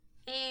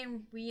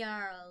And we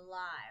are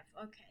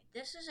live. Okay,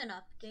 this is an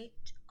update.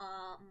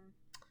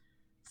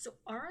 So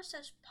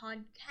RSS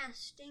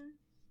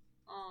podcasting,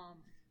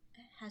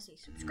 has a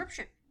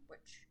subscription,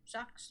 which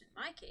sucks in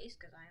my case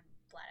because I am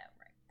flat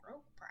outright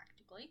broke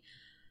practically.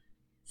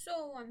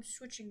 So I'm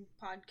switching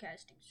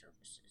podcasting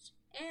services,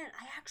 and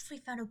I actually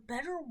found a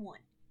better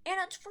one, and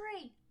it's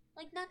free.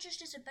 Like, not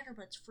just is it better,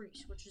 but it's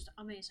free, which is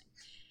amazing.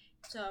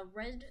 It's a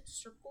Red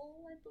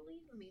Circle, I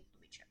believe. Let me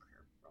check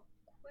here real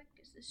quick.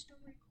 Is this still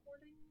recording?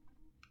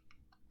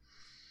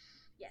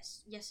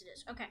 Yes, it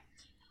is. Okay.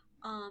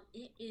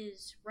 It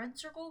is Red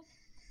Circle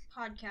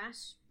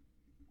Podcast.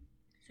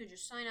 So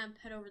just sign up,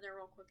 head over there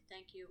real quick.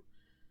 Thank you,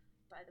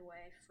 by the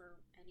way, for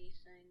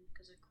anything,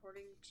 because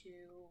according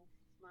to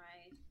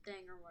my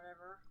thing or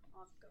whatever,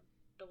 I'll have to go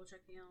double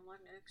check the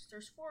analytics.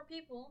 There's 4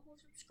 people who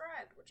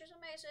subscribed, which is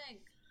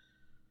amazing.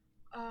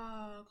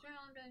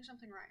 Clearly I'm doing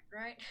something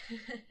right?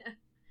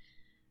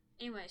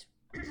 Anyways,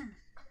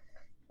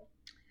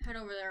 head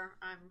over there.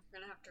 I'm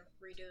gonna have to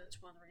redo it.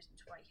 It's one of the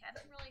reasons why you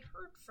haven't really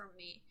heard from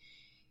me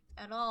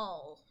at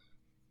all.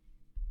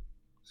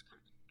 It's kind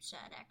of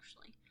sad,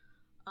 actually.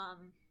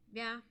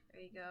 Yeah,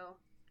 there you go.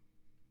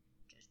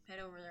 Just head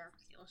over there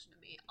if you listen to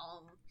me.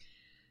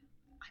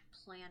 I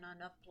plan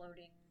on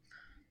uploading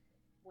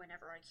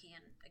whenever I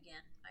can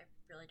again. I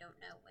really don't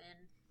know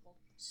when. We'll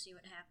see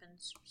what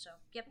happens. So,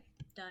 yep,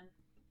 done.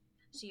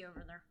 See you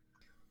over there.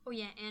 Oh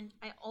yeah, and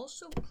I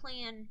also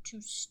plan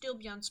to still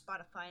be on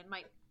Spotify. It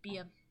might be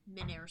a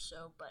minute or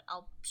so, but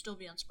I'll still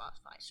be on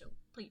Spotify, so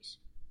please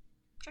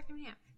check me out.